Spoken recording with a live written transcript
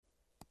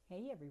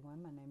Hey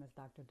everyone, my name is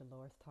Dr.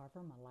 Dolores Tarver.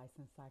 I'm a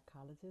licensed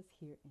psychologist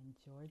here in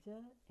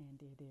Georgia, and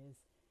it is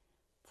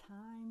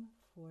time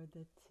for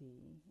the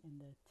T. And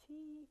the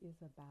T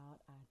is about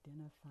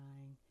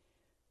identifying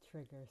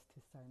triggers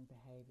to certain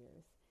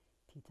behaviors.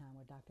 Tea Time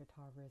with Dr.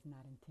 Tarver is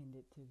not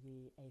intended to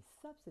be a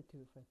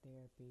substitute for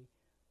therapy,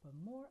 but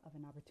more of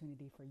an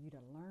opportunity for you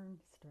to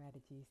learn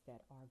strategies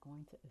that are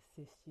going to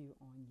assist you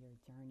on your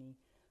journey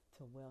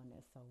to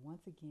wellness. So,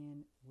 once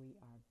again, we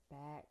are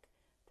back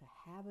to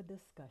have a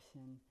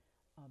discussion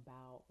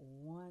about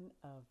one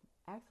of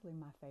actually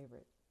my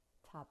favorite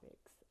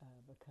topics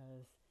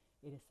because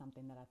it is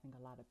something that I think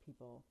a lot of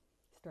people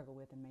struggle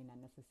with and may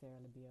not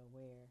necessarily be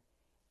aware.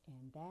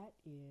 And that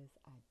is,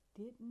 I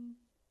didn't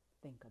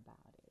think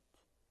about it.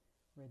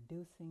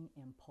 Reducing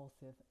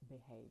impulsive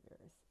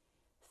behaviors.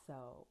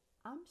 So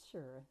I'm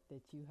sure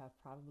that you have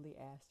probably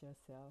asked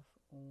yourself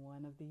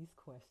one of these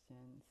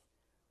questions.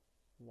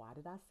 Why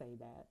did I say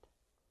that?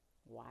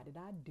 Why did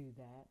I do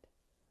that?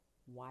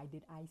 Why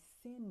did I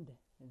send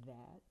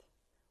that?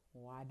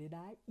 Why did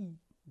I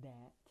eat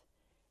that?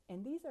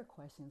 And these are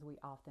questions we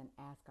often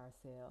ask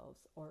ourselves,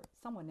 or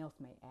someone else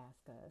may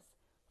ask us,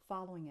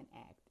 following an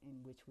act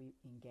in which we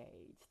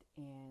engaged.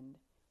 And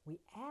we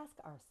ask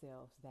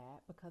ourselves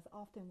that because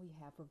often we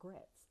have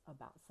regrets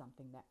about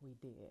something that we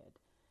did.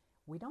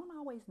 We don't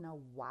always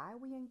know why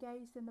we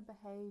engaged in the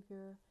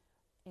behavior,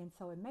 and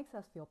so it makes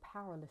us feel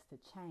powerless to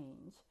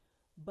change.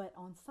 But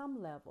on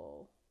some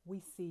level,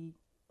 we see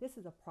this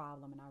is a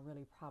problem, and I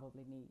really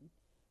probably need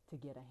to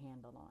get a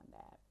handle on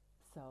that.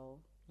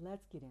 So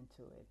let's get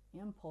into it.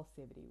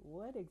 Impulsivity,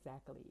 what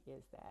exactly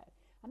is that?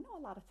 I know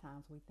a lot of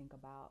times we think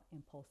about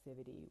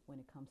impulsivity when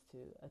it comes to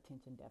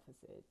attention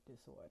deficit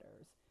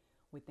disorders.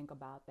 We think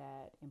about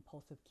that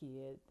impulsive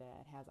kid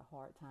that has a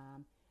hard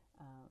time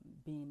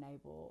being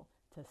able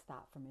to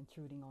stop from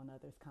intruding on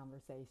others'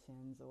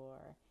 conversations,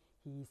 or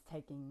he's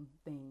taking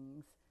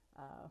things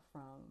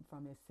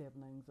from his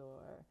siblings,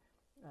 or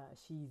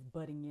she's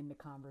butting into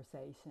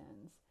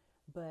conversations.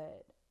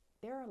 But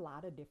there are a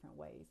lot of different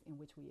ways in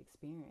which we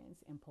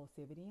experience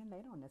impulsivity, and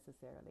they don't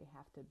necessarily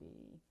have to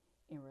be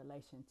in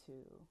relation to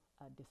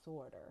a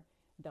disorder,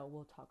 though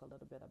we'll talk a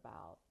little bit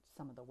about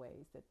some of the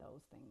ways that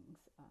those things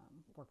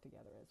work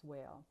together as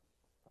well.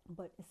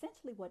 But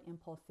essentially, what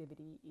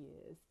impulsivity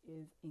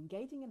is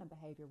engaging in a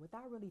behavior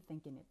without really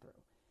thinking it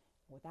through,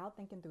 without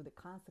thinking through the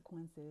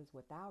consequences,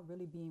 without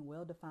really being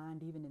well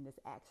defined, even in this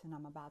action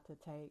I'm about to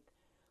take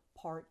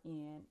part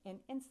in. And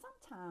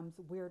sometimes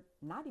we're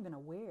not even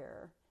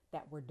aware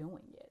that we're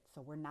doing it.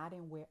 So we're not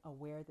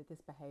aware that this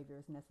behavior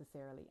is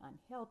necessarily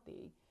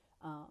unhealthy,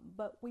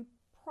 but we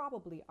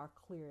probably are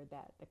clear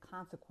that the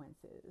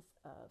consequences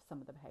of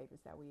some of the behaviors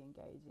that we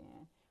engage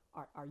in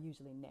are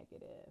usually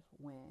negative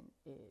when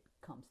it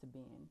comes to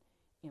being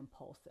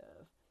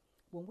impulsive.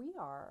 When we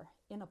are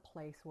in a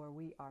place where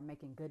we are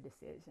making good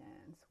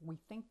decisions, we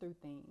think through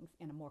things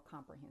in a more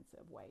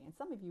comprehensive way. And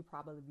some of you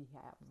probably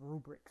have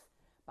rubrics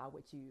by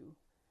which you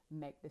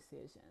make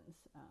decisions.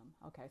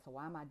 Okay, so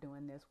why am I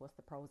doing this? What's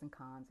the pros and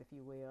cons, if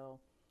you will?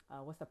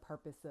 What's the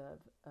purpose of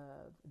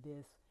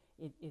this?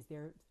 Is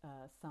there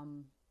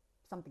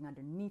something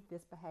underneath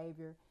this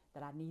behavior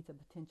that I need to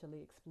potentially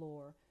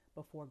explore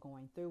before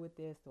going through with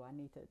this? Do I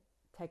need to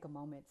take a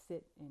moment,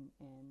 sit and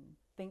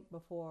think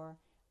before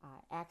I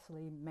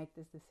actually make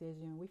this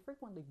decision? We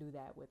frequently do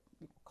that with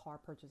car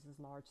purchases,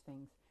 large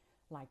things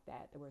like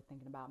that we're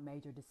thinking about,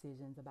 major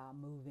decisions about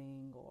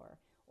moving or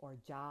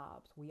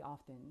jobs. We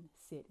often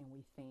sit and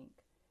we think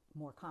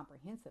more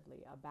comprehensively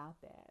about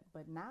that,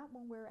 but not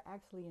when we're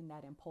actually in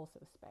that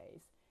impulsive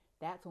space.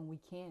 That's when we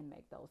can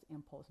make those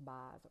impulse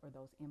buys or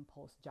those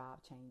impulse job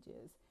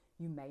changes.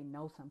 You may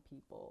know some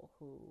people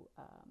who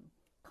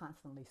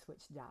constantly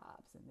switch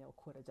jobs, and they'll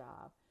quit a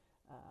job,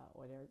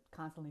 or they're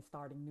constantly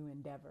starting new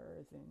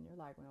endeavors, and you're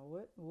like,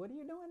 well, what are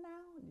you doing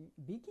now?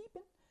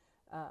 Beekeeping?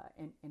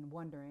 And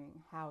wondering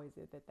how is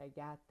it that they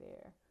got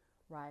there,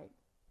 right?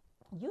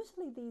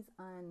 Usually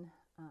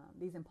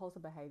these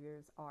impulsive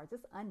behaviors are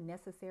just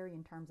unnecessary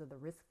in terms of the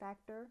risk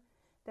factor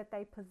that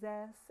they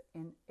possess,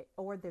 and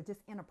or they're just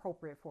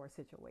inappropriate for a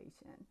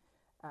situation.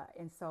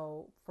 And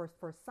so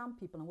for some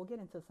people, and we'll get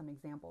into some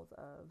examples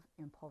of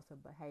impulsive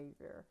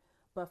behavior,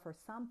 but for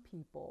some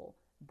people,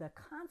 the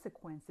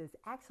consequences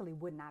actually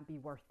would not be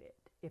worth it.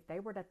 If they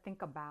were to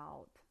think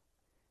about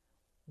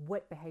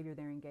what behavior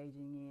they're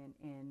engaging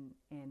in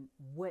and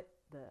what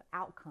the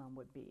outcome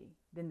would be,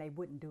 then they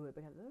wouldn't do it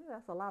because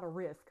that's a lot of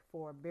risk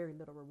for very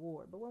little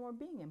reward. But when we're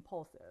being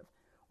impulsive,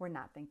 we're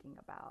not thinking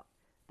about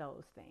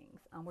those things.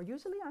 We're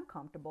usually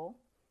uncomfortable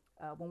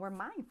when we're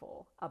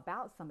mindful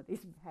about some of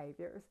these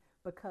behaviors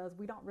because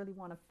we don't really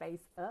want to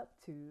face up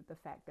to the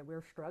fact that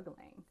we're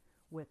struggling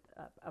with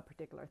a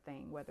particular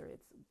thing, whether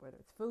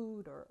it's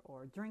food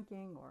or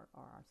drinking or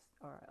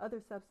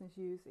other substance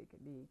use. It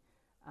could be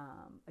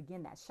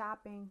again, that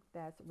shopping,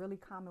 that's a really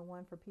common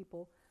one for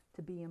people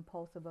to be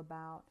impulsive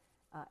about.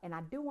 And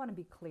I do want to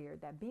be clear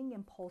that being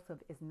impulsive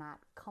is not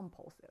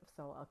compulsive.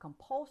 So a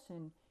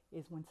compulsion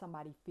is when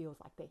somebody feels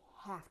like they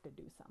have to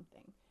do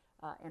something.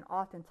 And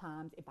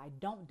oftentimes, if I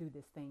don't do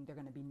this thing, there are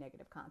going to be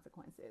negative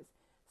consequences.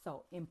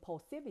 So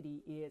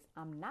impulsivity is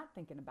I'm not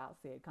thinking about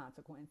said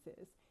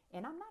consequences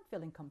and I'm not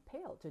feeling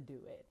compelled to do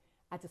it.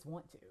 I just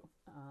want to.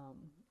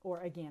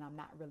 Or again, I'm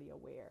not really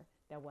aware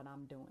that what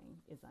I'm doing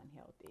is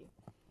unhealthy.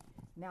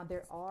 Now,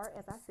 there are,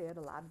 as I said,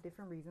 a lot of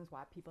different reasons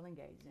why people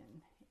engage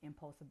in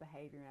impulsive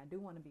behavior. And I do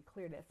want to be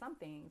clear that some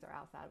things are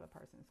outside of a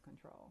person's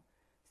control.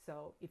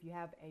 So if you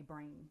have a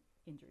brain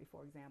injury,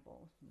 for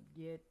example,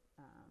 get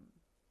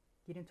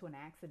into an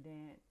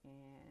accident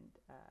and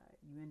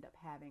you end up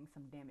having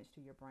some damage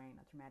to your brain,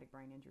 a traumatic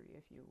brain injury,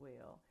 if you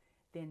will,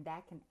 then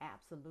that can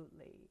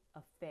absolutely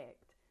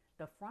affect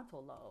the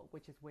frontal lobe,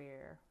 which is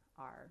where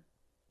our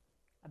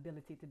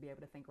ability to be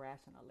able to think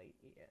rationally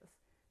is.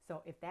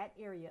 So if that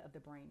area of the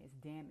brain is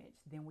damaged,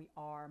 then we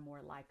are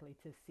more likely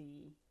to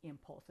see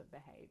impulsive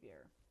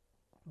behavior.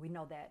 We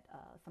know that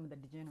some of the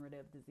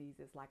degenerative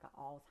diseases like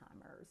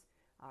Alzheimer's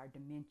or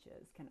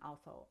dementias can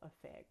also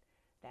affect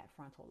that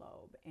frontal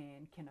lobe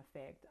and can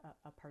affect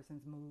a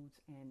person's moods,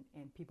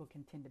 and people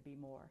can tend to be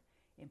more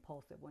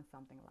impulsive when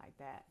something like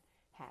that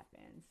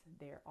happens.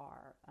 There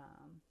are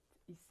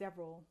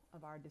several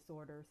of our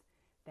disorders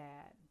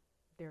that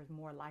there's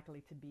more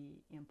likely to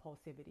be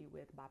impulsivity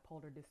with.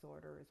 Bipolar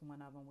disorder is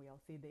one of them. We'll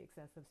see the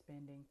excessive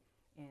spending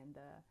and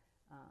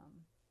the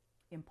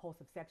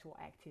impulsive sexual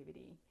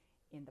activity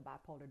in the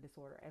bipolar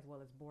disorder, as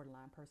well as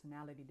borderline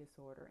personality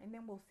disorder. And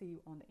then we'll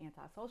see on the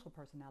antisocial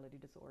personality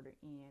disorder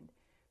end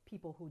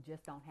people who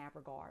just don't have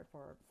regard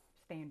for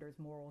standards,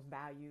 morals,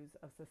 values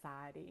of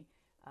society,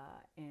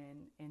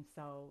 and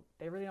so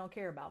they really don't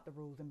care about the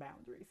rules and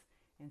boundaries,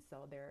 and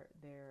so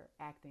they're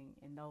acting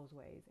in those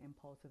ways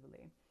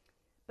impulsively.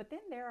 But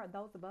then there are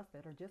those of us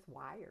that are just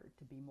wired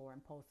to be more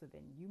impulsive,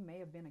 and you may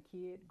have been a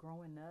kid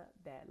growing up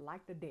that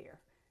liked to dare,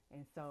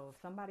 and so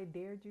if somebody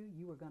dared you,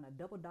 you were going to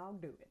double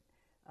dog do it.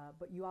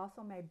 But you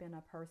also may have been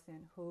a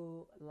person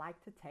who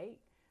liked to take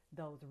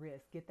those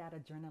risks, get that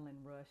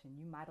adrenaline rush, and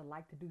you might have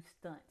liked to do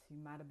stunts.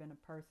 You might have been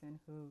a person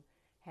who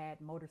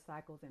had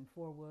motorcycles and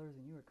four-wheelers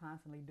and you were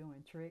constantly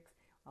doing tricks,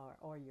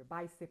 or your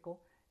bicycle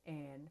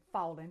and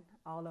falling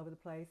all over the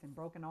place and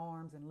broken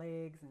arms and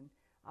legs and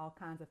all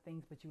kinds of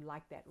things, but you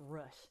liked that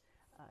rush.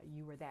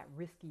 You were that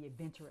risky,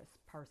 adventurous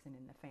person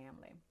in the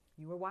family.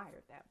 You were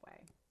wired that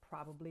way.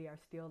 Probably are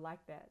still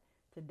like that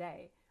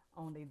today,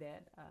 only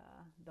that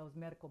those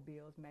medical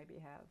bills maybe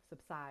have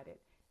subsided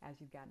as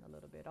you've gotten a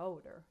little bit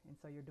older, and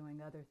so you're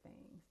doing other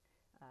things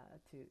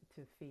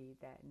to feed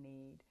that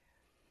need.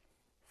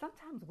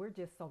 Sometimes we're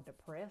just so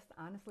depressed,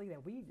 honestly,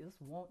 that we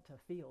just want to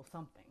feel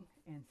something,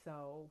 and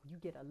so you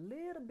get a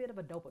little bit of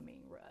a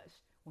dopamine rush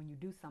when you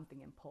do something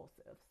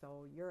impulsive.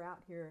 So you're out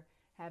here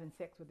having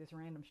sex with this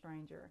random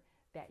stranger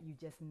that you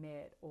just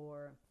met,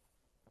 or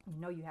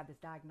you know you have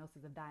this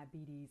diagnosis of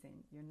diabetes and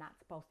you're not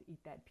supposed to eat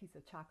that piece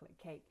of chocolate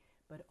cake,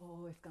 but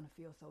oh, it's going to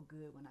feel so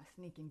good when I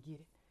sneak and get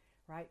it.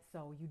 Right?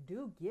 So you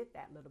do get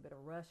that little bit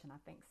of rush, and I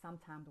think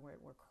sometimes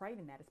we're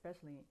craving that,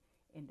 especially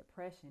in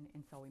depression,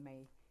 and so we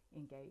may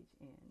engage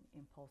in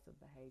impulsive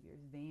behaviors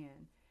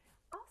then.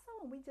 Also,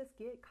 when we just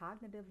get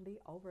cognitively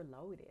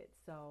overloaded.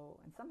 So,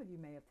 and some of you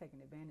may have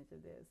taken advantage of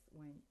this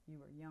when you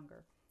were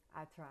younger.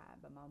 I tried,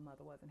 but my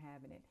mother wasn't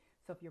having it.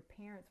 So if your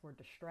parents were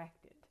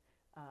distracted,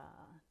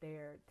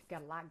 they're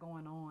got a lot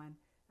going on,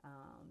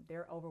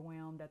 they're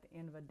overwhelmed at the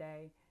end of the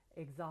day,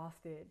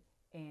 exhausted,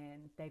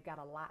 and they've got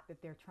a lot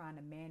that they're trying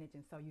to manage,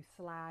 and so you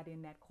slide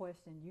in that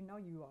question. You know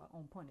you are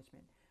on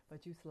punishment,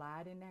 but you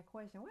slide in that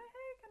question. Well,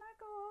 hey, can I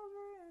go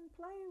over and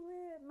play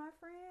with my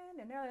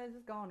friend? And they're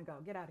just going to go,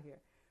 get out of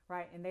here,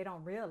 right? And they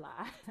don't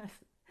realize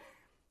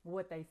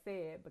what they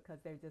said because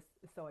they're just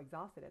so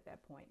exhausted at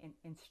that point.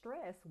 And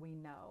stress, we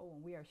know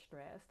when we are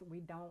stressed, we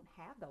don't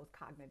have those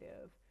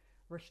cognitive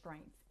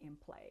restraints in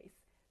place.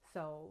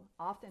 So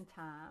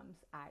oftentimes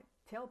I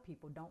tell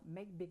people, don't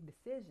make big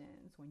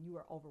decisions when you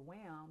are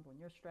overwhelmed, when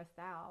you're stressed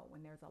out,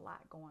 when there's a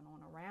lot going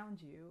on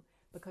around you,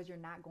 because you're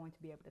not going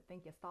to be able to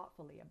think as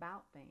thoughtfully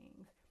about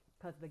things,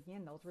 because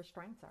again, those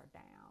restraints are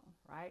down,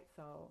 right?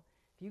 So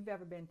if you've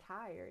ever been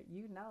tired,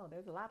 you know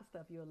there's a lot of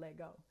stuff you'll let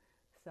go.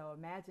 So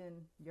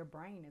imagine your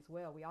brain as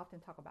well. We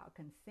often talk about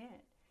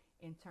consent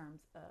in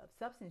terms of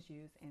substance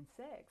use and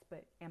sex,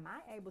 but am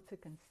I able to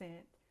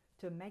consent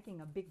to making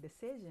a big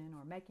decision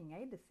or making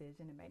a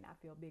decision? It may not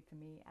feel big to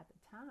me at the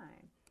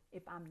time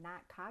if I'm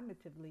not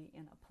cognitively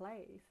in a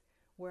place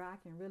where I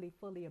can really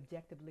fully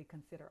objectively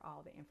consider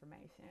all the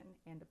information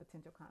and the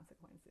potential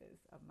consequences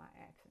of my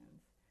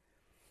actions.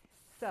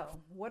 So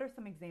what are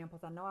some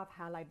examples? I know I've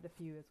highlighted a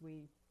few as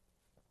we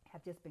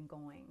have just been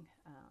going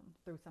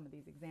through some of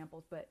these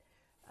examples, but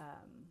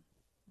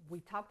we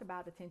talked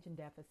about attention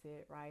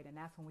deficit, right? And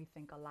that's when we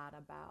think a lot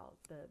about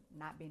the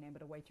not being able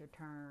to wait your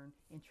turn,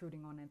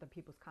 intruding on other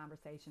people's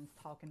conversations,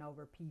 talking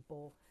over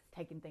people,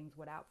 taking things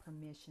without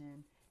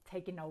permission,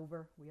 taking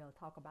over. We'll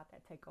talk about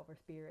that takeover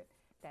spirit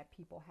that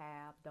people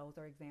have. Those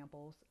are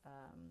examples.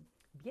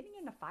 Getting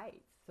into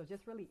fights. So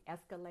just really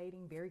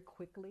escalating very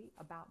quickly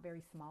about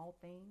very small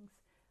things.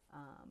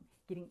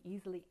 Getting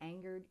easily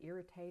angered,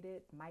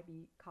 irritated, might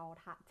be called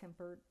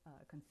hot-tempered,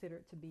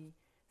 considered to be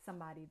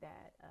somebody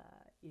that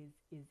is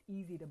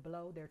easy to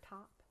blow their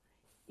top,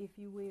 if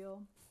you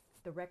will.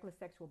 The reckless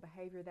sexual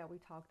behavior that we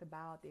talked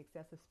about, the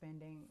excessive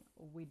spending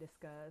we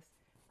discussed.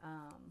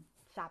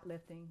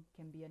 Shoplifting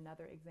can be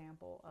another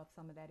example of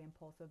some of that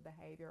impulsive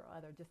behavior, or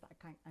other just like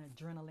kind of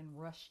adrenaline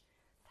rush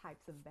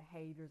types of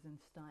behaviors and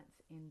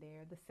stunts in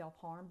there. The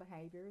self-harm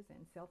behaviors,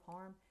 and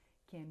self-harm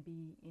can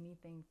be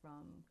anything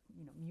from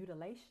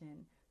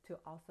mutilation to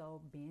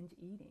also binge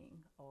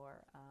eating,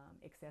 or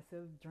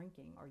excessive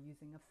drinking or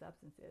using of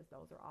substances.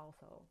 Those are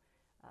also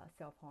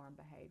self-harm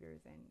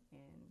behaviors, and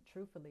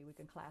truthfully we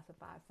can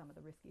classify some of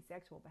the risky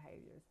sexual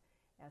behaviors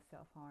as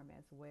self-harm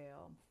as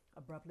well.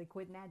 Abruptly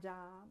quitting that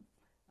job,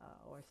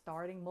 or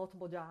starting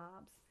multiple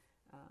jobs,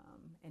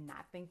 and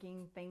not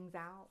thinking things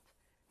out.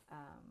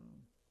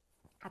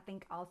 I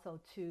think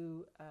also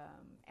too,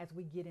 as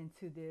we get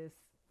into this,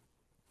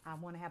 I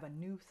want to have a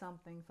new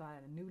something, so I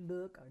had a new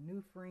look or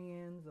new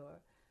friends or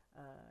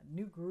a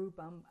new group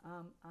I'm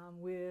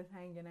with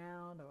hanging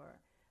out, or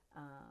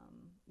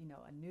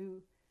a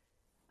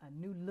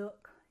new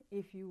look,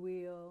 if you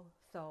will.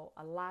 So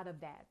a lot of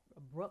that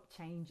abrupt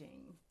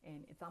changing,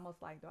 and it's almost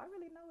like, do I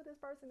really know who this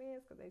person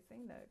is? Because they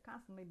seem to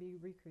constantly be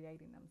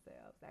recreating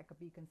themselves. That could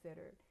be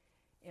considered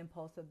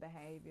impulsive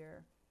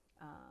behavior.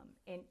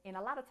 And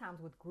a lot of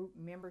times with group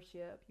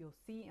membership, you'll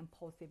see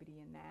impulsivity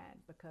in that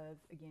because,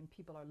 again,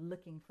 people are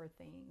looking for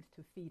things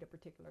to feed a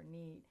particular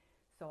need.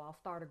 So I'll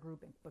start a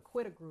group but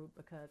quit a group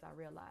because I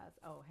realize,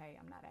 oh, hey,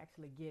 I'm not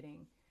actually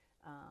getting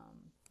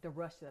the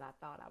rush that I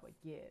thought I would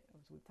get,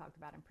 as we've talked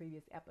about in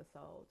previous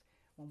episodes.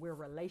 When we're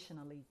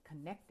relationally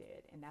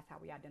connected, and that's how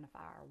we identify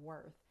our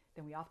worth,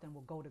 then we often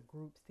will go to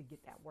groups to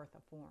get that worth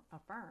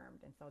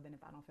affirmed. And so then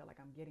if I don't feel like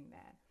I'm getting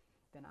that,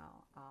 then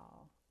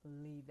I'll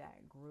leave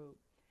that group.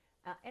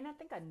 And I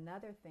think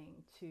another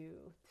thing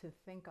to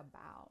think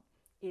about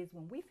is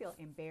when we feel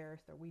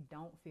embarrassed or we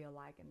don't feel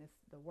like, and this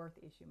the worth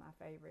issue, my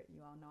favorite,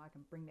 you all know I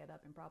can bring that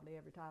up in probably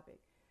every topic.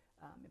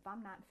 If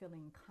I'm not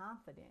feeling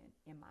confident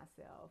in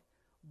myself,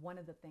 one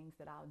of the things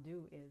that I'll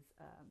do is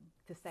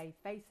to save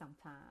face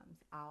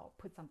sometimes, I'll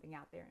put something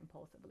out there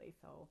impulsively.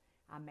 So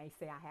I may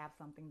say I have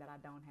something that I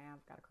don't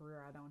have, got a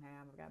career I don't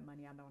have, I've got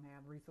money I don't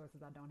have,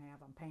 resources I don't have,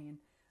 I'm paying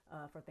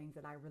for things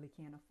that I really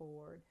can't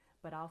afford.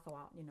 But also,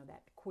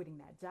 that quitting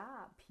that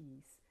job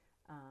piece,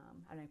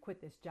 I mean,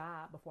 quit this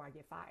job before I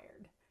get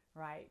fired,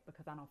 right?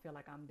 Because I don't feel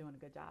like I'm doing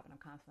a good job and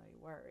I'm constantly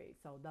worried.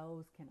 So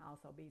those can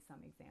also be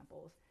some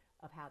examples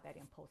of how that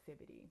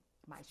impulsivity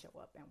might show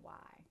up and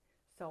why.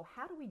 So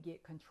how do we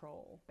get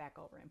control back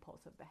over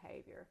impulsive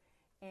behavior?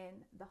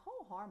 And the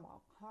whole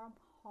hallmark,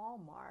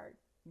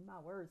 my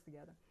words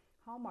together,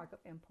 hallmark of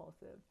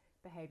impulsive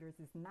behaviors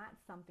is not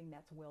something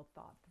that's well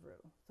thought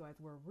through. So as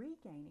we're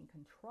regaining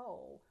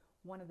control,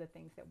 one of the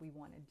things that we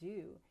want to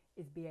do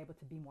is be able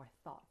to be more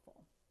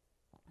thoughtful.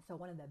 So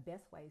one of the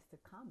best ways to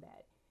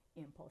combat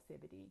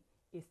impulsivity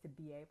is to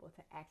be able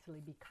to actually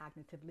be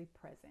cognitively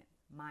present,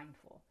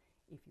 mindful,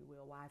 if you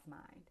will, wise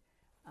mind.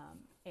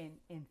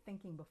 And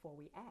thinking before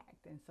we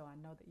act. And so I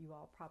know that you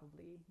all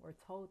probably were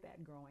told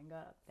that growing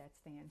up. That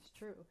stands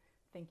true.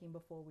 Thinking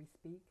before we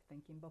speak,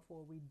 thinking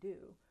before we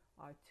do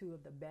are two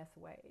of the best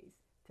ways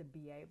to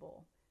be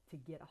able to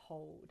get a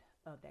hold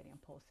of that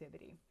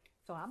impulsivity.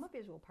 So I'm a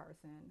visual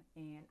person,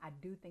 and I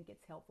do think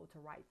it's helpful to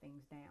write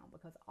things down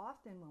because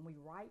often when we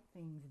write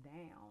things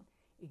down,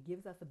 it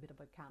gives us a bit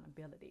of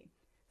accountability.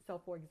 So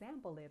for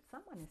example, if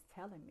someone is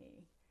telling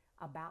me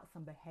about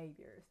some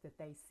behaviors that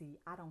they see,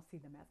 I don't see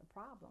them as a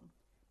problem,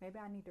 maybe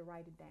I need to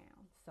write it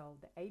down. So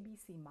the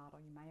ABC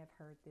model, you may have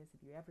heard this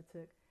if you ever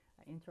took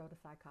an intro to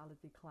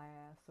psychology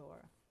class,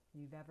 or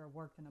you've ever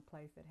worked in a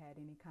place that had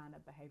any kind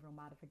of behavioral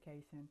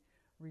modification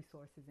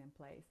resources in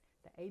place.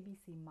 The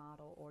ABC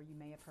model, or you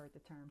may have heard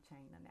the term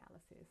chain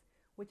analysis,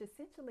 which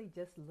essentially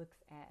just looks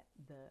at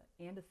the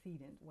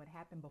antecedent, what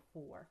happened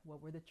before,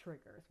 what were the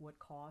triggers, what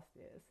caused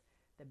this,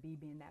 the B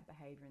being that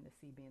behavior and the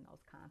C being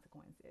those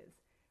consequences.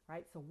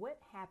 Right? So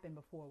what happened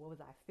before? What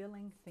was I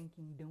feeling,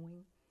 thinking,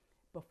 doing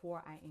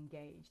before I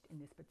engaged in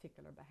this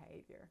particular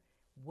behavior?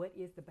 What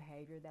is the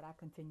behavior that I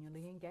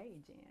continually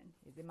engage in?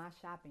 Is it my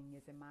shopping?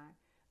 Is it my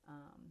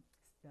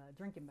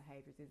drinking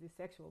behaviors? Is it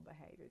sexual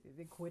behaviors? Is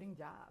it quitting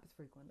jobs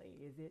frequently?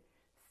 Is it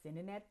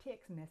sending that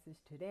text message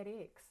to that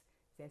ex?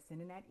 Is that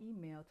sending that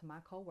email to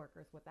my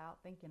coworkers without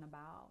thinking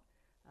about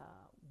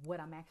what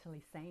I'm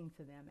actually saying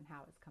to them and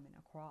how it's coming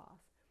across?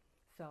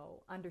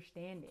 So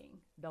understanding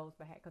those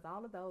behaviors, because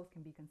all of those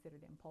can be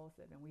considered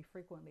impulsive, and we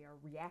frequently are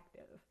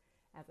reactive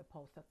as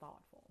opposed to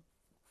thoughtful.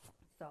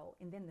 So,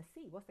 and then the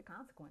C, what's the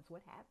consequence?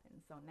 What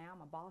happens? So now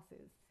my boss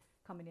is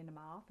coming into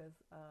my office.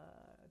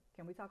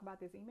 Can we talk about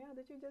this email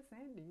that you just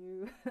sent? Do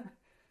you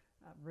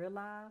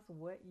realize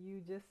what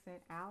you just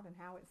sent out and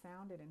how it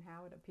sounded and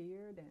how it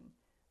appeared and,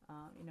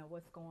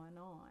 what's going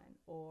on?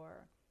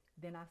 Or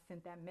then I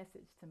sent that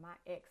message to my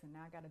ex, and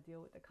now I got to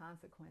deal with the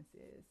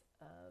consequences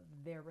of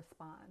their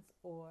response.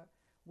 Or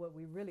what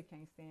we really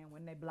can't stand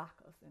when they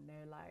block us and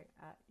they're like,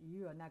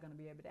 you are not going to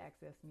be able to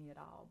access me at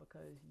all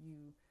because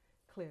you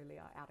clearly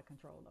are out of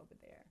control over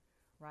there,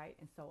 right?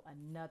 And so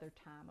another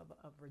time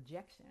of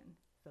rejection.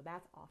 So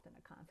that's often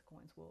a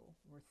consequence we'll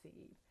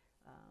receive,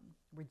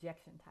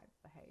 rejection type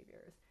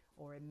behaviors.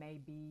 Or it may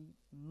be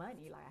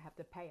money, like I have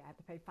to pay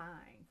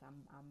fines.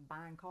 I'm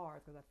buying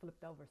cars because I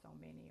flipped over so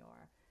many,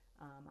 or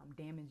I'm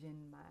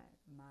damaging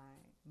my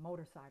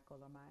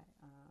motorcycle or my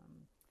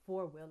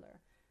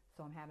four-wheeler,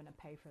 so I'm having to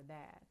pay for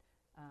that.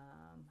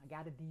 I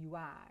got a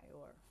DUI,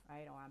 or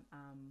right, or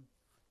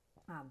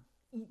I'm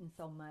eating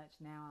so much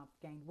now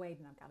I've gained weight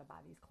and I've got to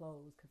buy these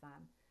clothes because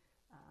I'm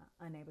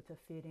unable to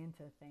fit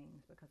into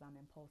things because I'm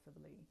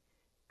impulsively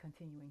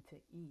continuing to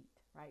eat,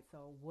 right?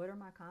 So what are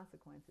my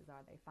consequences?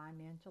 Are they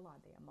financial? Are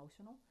they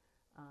emotional?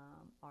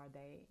 Are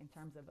they in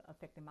terms of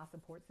affecting my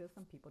support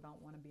system? People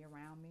don't want to be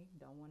around me,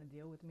 don't want to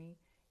deal with me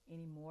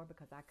anymore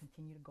because I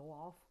continue to go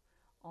off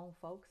on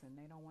folks and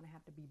they don't want to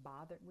have to be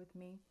bothered with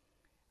me.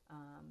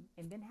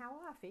 And then how do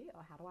I feel?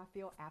 How do I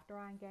feel after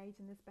I engage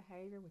in this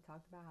behavior? We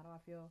talked about how do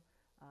I feel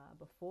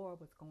before,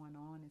 what's going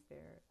on? Is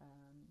there,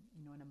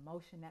 an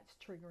emotion that's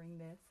triggering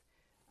this?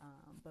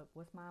 But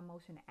what's my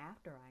emotion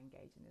after I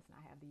engage in this? And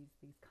I have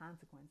these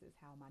consequences.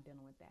 How am I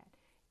dealing with that?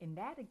 And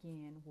that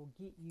again will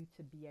get you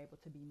to be able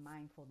to be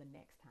mindful the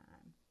next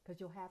time because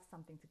you'll have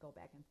something to go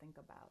back and think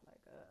about. Like,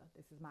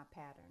 this is my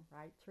pattern,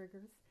 right?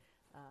 Triggers.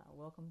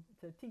 Welcome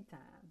to tea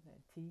time.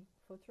 T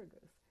for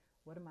triggers.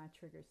 What are my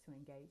triggers to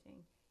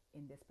engaging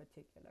in this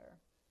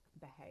particular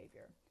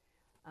behavior?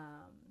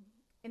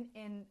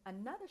 And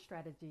another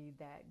strategy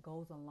that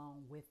goes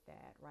along with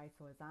that, right?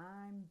 So as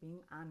I'm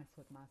being honest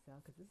with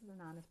myself, because this is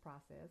an honest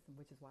process,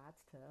 which is why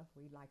it's tough.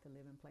 We like to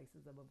live in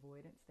places of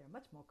avoidance. They're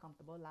much more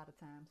comfortable a lot of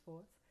times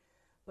for us.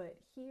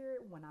 But here,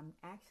 when I'm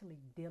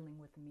actually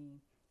dealing with me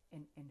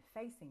and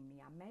facing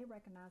me, I may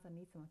recognize I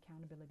need some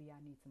accountability.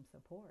 I need some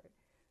support.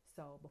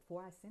 So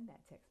before I send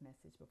that text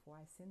message, before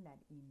I send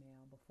that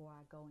email, before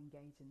I go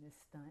engage in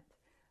this stunt,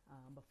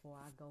 before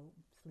I go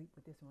sleep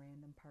with this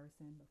random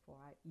person,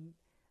 before I eat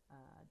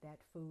that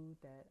food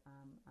that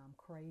I'm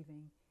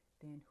craving,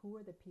 then who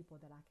are the people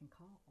that I can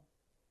call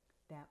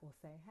that will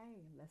say,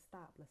 hey, let's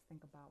stop, let's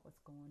think about what's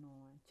going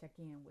on, check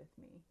in with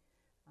me.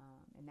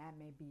 And that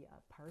may be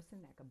a person,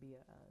 that could be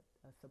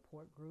a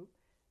support group,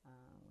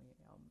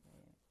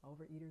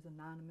 Overeaters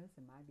Anonymous,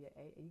 it might be an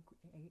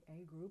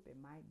AA group, it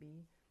might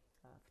be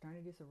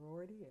fraternity,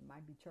 sorority, it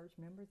might be church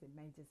members, it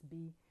may just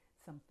be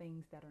some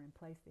things that are in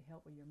place to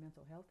help with your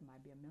mental health. It might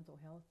be a mental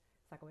health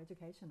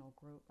psychoeducational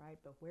group, right?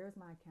 But where's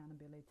my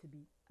accountability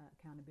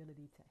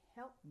to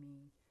help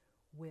me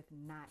with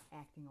not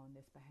acting on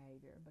this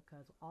behavior?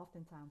 Because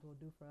oftentimes we'll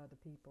do for other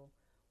people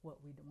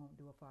what we won't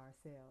do for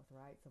ourselves,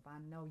 right? So if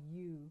I know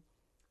you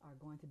are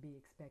going to be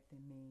expecting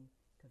me,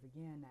 because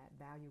again, that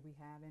value we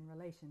have in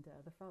relation to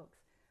other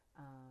folks,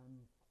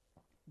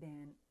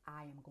 then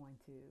I am going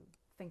to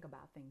think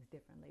about things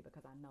differently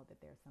because I know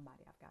that there's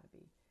somebody I've got to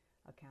be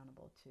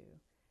accountable to.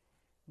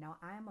 Now,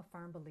 I am a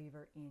firm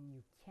believer in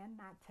you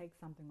cannot take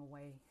something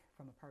away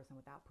from a person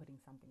without putting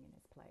something in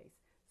its place.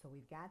 So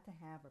we've got to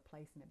have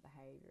replacement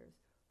behaviors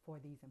for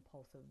these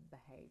impulsive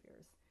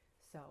behaviors.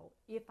 So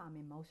if I'm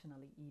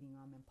emotionally eating,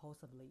 I'm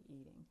impulsively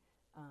eating,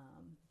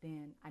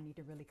 then I need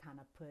to really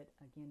kind of put,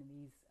 again,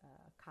 these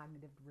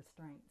cognitive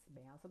restraints,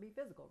 may also be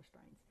physical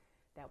restraints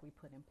that we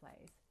put in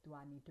place. Do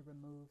I need to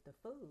remove the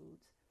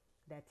foods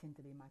that tend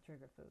to be my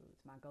trigger foods,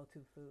 my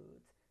go-to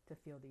foods to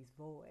fill these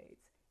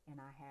voids? And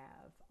I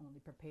have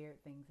only prepared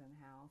things in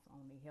the house,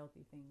 only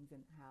healthy things in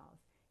the house.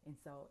 And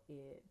so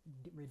it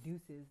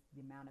reduces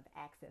the amount of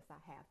access I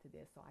have to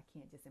this, so I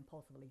can't just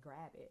impulsively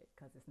grab it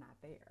because it's not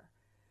there.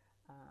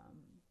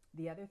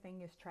 The other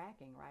thing is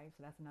tracking, right?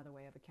 So that's another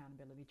way of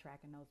accountability,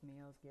 tracking those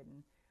meals,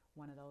 getting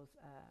one of those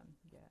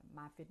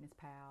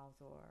MyFitnessPals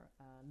or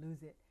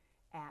Lose It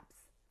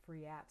apps,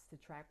 free apps to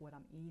track what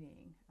I'm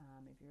eating.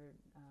 If you're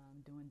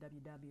doing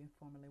WW,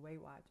 formerly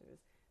Weight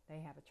Watchers, they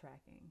have a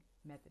tracking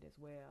method as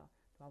well.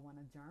 So I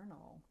want to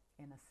journal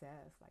and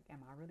assess, like,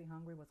 am I really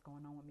hungry? What's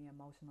going on with me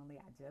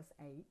emotionally? I just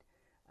ate,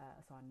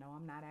 so I know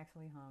I'm not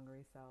actually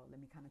hungry. So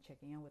let me kind of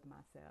check in with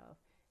myself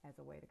as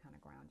a way to kind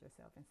of ground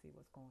yourself and see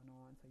what's going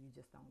on so you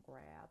just don't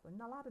grab. And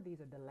a lot of these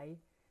are delay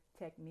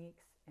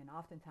techniques, and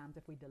oftentimes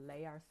if we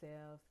delay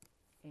ourselves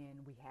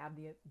and we have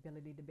the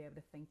ability to be able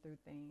to think through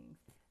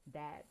things,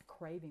 that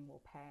craving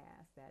will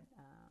pass, that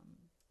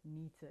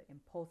need to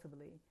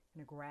impulsively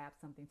grab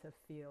something to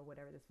fill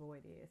whatever this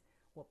void is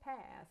will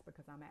pass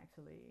because I'm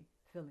actually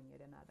filling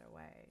it in other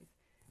ways.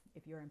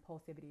 If your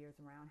impulsivity is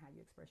around how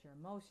you express your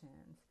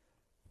emotions,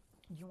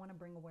 you want to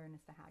bring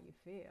awareness to how you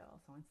feel.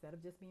 So instead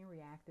of just being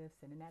reactive,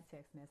 sending that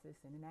text message,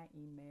 sending that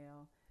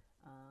email,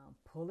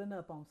 pulling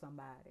up on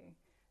somebody,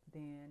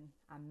 then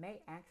I may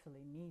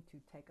actually need to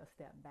take a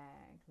step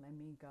back. Let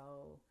me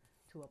go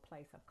to a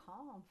place of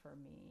calm for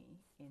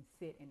me and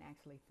sit and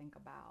actually think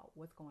about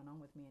what's going on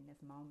with me in this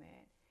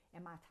moment.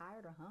 Am I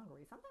tired or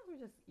hungry? Sometimes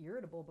we're just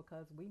irritable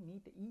because we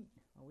need to eat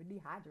or we're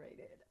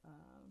dehydrated.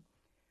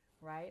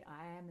 right?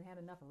 I haven't had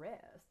enough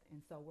rest.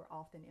 And so we're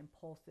often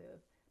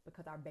impulsive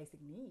because our basic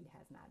need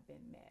has not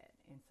been met.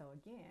 And so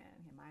again,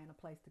 am I in a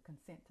place to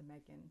consent to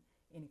making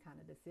any kind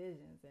of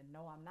decisions? And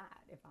no, I'm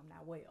not if I'm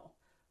not well,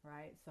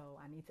 right? So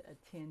I need to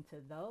attend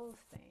to those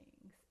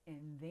things.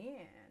 And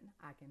then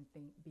I can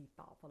be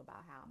thoughtful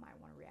about how I might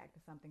want to react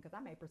to something because I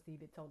may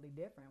perceive it totally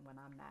different when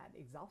I'm not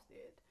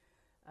exhausted.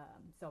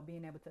 So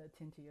being able to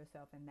attend to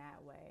yourself in that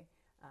way,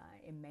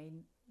 it may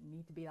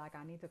need to be like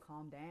I need to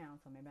calm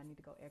down. So maybe I need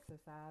to go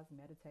exercise,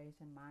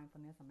 meditation,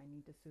 mindfulness. I may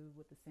need to soothe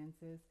with the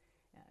senses,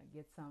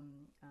 get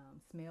some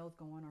smells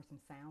going or some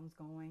sounds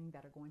going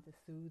that are going to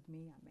soothe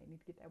me. I may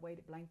need to get that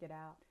weighted blanket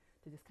out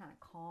to just kind of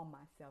calm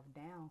myself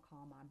down,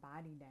 calm my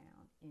body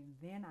down. And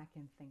then I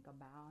can think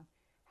about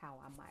how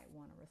I might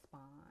want to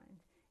respond.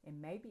 And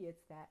maybe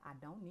it's that I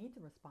don't need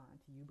to respond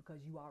to you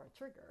because you are a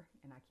trigger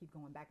and I keep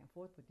going back and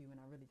forth with you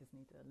and I really just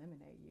need to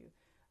eliminate you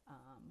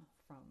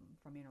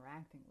from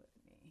interacting with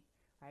me,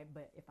 right?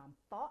 But if I'm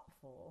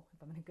thoughtful, if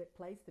I'm in a good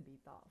place to be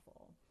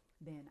thoughtful,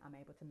 then I'm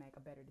able to make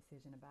a better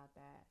decision about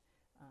that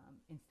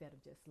instead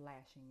of just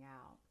lashing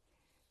out.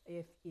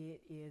 If it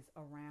is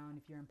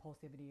around, if your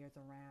impulsivity is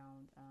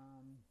around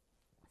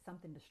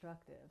something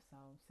destructive, so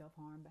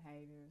self-harm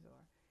behaviors or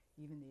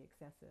even the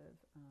excessive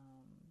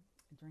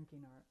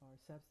drinking or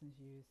substance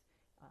use,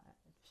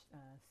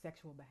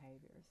 sexual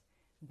behaviors,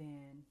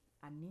 then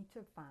I need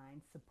to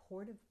find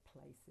supportive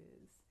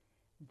places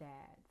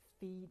that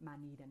feed my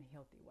need in a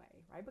healthy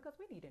way, right? Because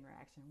we need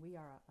interaction. We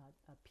are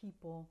a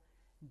people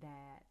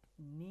that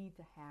need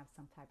to have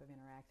some type of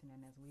interaction.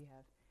 And as we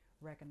have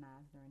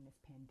recognized during this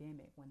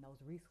pandemic, when those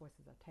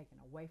resources are taken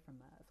away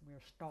from us, we're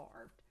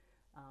starved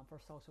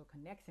for social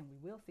connection. We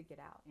will seek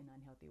it out in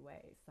unhealthy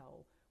ways.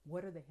 So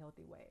what are the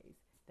healthy ways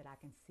that I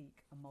can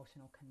seek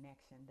emotional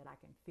connection, that I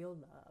can feel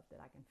loved,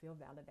 that I can feel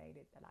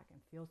validated, that I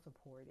can feel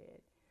supported,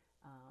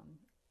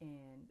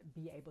 and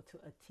be able to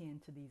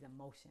attend to these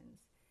emotions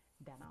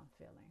that I'm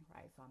feeling,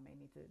 right? So I may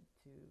need to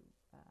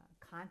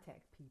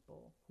contact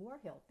people who are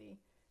healthy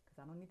because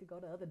I don't need to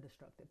go to other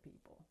destructive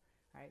people,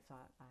 right? So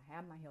I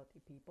have my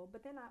healthy people,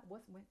 but then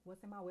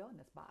what's in my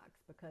wellness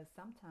box? Because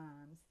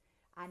sometimes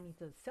I need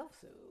to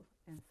self-soothe.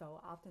 And so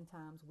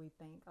oftentimes we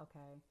think,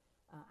 okay,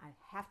 I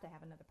have to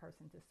have another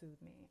person to soothe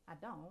me. I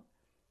don't.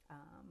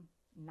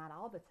 Not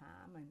all the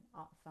time. And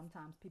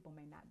sometimes people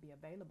may not be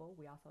available.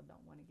 We also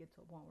don't want to get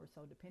to a point where we're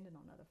so dependent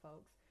on other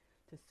folks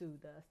to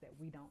soothe us that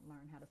we don't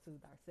learn how to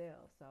soothe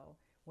ourselves. So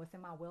what's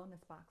in my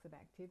wellness box of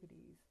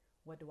activities?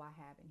 What do I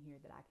have in here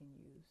that I can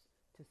use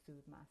to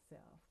soothe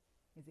myself?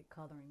 Is it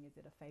coloring? Is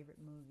it a favorite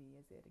movie?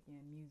 Is it,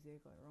 again,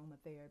 music or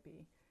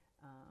aromatherapy?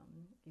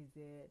 Is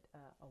it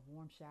a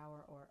warm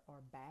shower or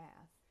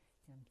bath?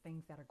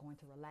 Things that are going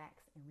to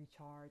relax and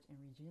recharge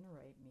and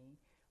regenerate me,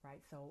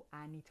 right? So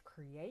I need to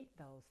create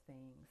those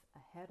things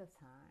ahead of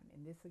time.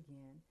 And this,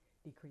 again,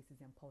 decreases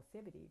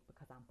impulsivity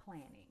because I'm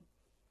planning.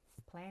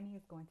 Planning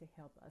is going to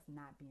help us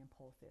not be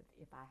impulsive.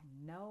 If I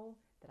know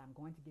that I'm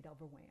going to get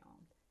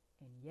overwhelmed,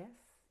 and yes,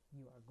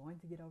 you are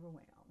going to get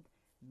overwhelmed.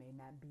 May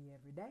not be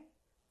every day,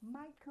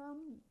 might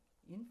come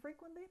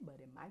infrequently, but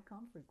it might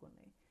come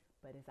frequently.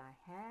 But as I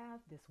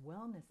have this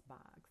wellness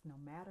box, no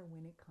matter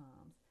when it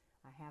comes,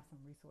 I have some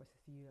resources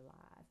to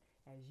utilize.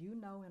 As you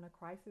know, in a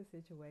crisis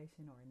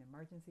situation or an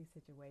emergency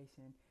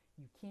situation,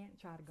 you can't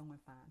try to go and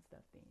find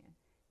stuff then.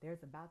 There's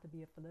about to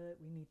be a flood.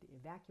 We need to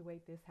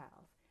evacuate this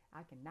house.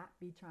 I cannot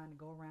be trying to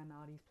go around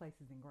all these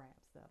places and grab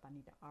stuff. I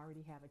need to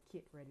already have a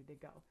kit ready to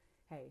go.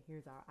 Hey,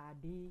 here's our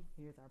ID.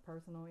 Here's our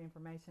personal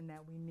information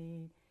that we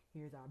need.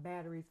 Here's our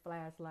batteries,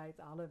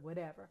 flashlights, all of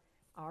whatever,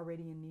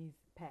 already in these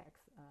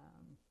packs.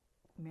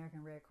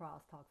 American Red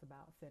Cross talks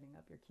about setting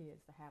up your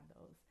kids to have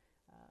those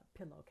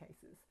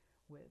pillowcases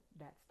with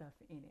that stuff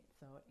in it.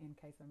 So in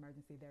case of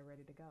emergency, they're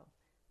ready to go.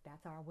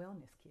 That's our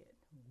wellness kit.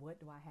 What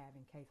do I have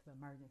in case of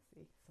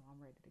emergency? So I'm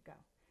ready to go,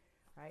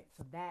 right?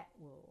 So that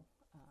will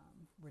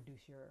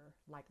reduce your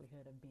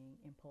likelihood of being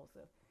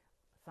impulsive.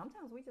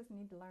 Sometimes we just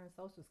need to learn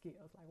social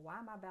skills. Like, why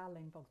am I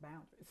violating folks'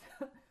 boundaries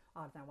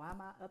all the time? Why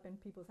am I up in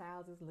people's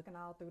houses, looking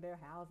all through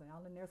their house and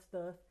all in their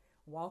stuff,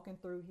 walking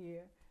through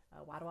here?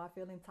 Why do I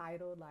feel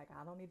entitled? Like,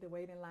 I don't need to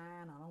wait in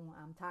line.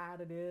 I'm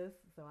tired of this.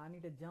 So I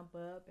need to jump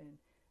up and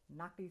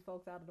knock these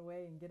folks out of the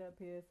way and get up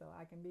here so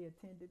I can be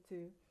attended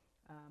to.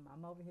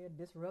 I'm over here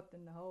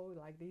disrupting the whole,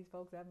 like, these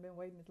folks haven't been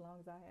waiting as long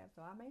as I have.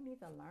 So I may need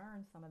to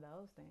learn some of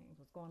those things.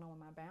 What's going on with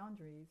my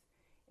boundaries?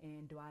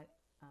 And do I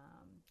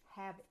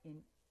have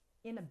an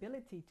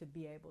inability to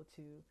be able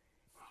to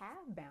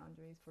have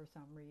boundaries for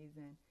some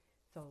reason?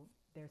 So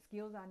there's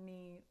skills I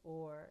need,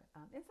 or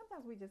and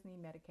sometimes we just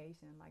need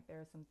medication. Like, there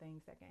are some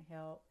things that can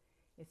help,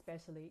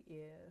 especially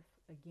if,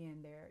 again,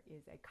 there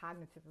is a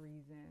cognitive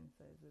reason,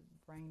 so it's a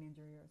brain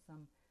injury or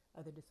some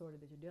other disorder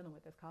that you're dealing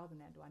with that's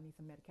causing that. Do I need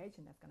some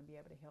medication that's going to be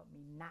able to help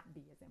me not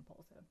be as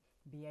impulsive,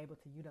 be able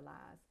to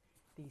utilize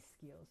these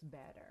skills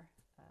better?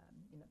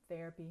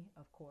 Therapy,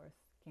 of course,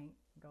 can't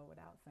go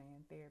without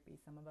saying therapy.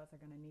 Some of us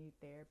are going to need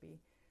therapy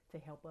to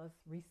help us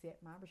reset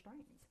my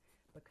restraints,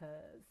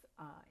 because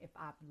if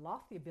I've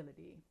lost the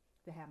ability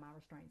to have my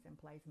restraints in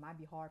place. It might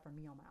be hard for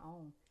me on my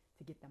own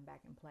to get them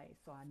back in place.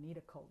 So I need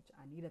a coach,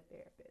 I need a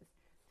therapist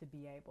to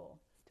be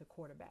able to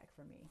quarterback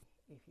for me,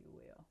 if you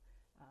will,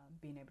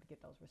 being able to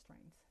get those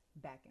restraints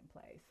back in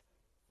place.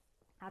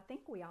 I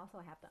think we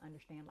also have to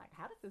understand, like,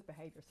 how does this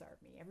behavior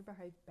serve me? Every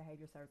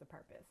behavior serves a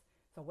purpose.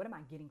 So what am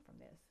I getting from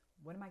this?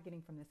 What am I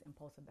getting from this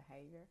impulsive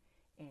behavior?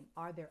 And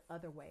are there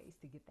other ways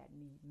to get that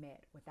need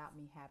met without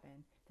me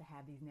having to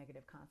have these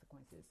negative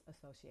consequences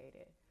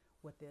associated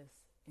with this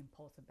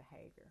impulsive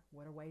behavior?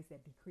 What are ways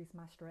that decrease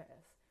my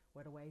stress?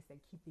 What are ways that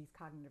keep these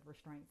cognitive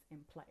restraints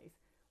in place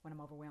when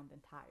I'm overwhelmed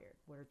and tired?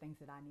 What are things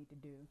that I need to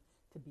do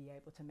to be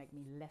able to make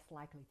me less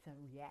likely to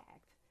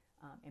react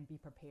and be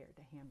prepared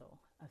to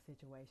handle a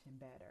situation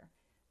better?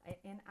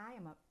 And I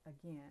am,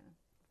 again,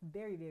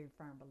 very, very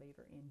firm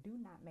believer in do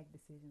not make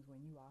decisions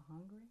when you are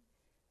hungry,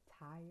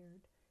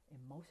 tired,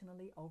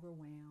 emotionally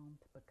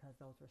overwhelmed, because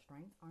those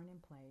restraints aren't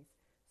in place.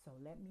 So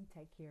let me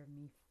take care of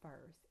me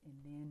first and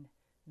then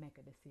make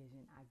a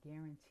decision. I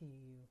guarantee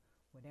you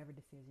whatever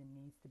decision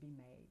needs to be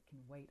made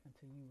can wait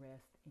until you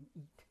rest and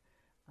eat,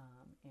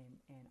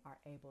 and are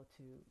able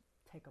to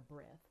take a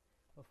breath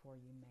before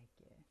you make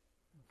it.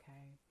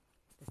 Okay?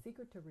 The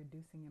secret to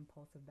reducing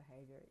impulsive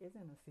behavior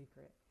isn't a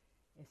secret.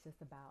 It's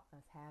just about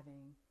us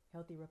having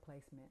healthy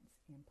replacements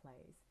in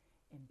place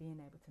and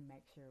being able to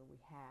make sure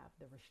we have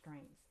the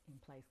restraints in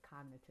place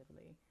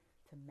cognitively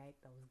to make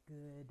those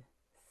good,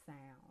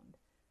 sound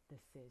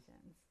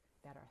decisions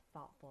that are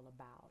thoughtful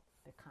about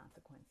the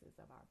consequences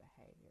of our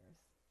behaviors.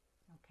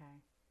 Okay?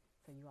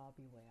 So you all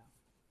be well.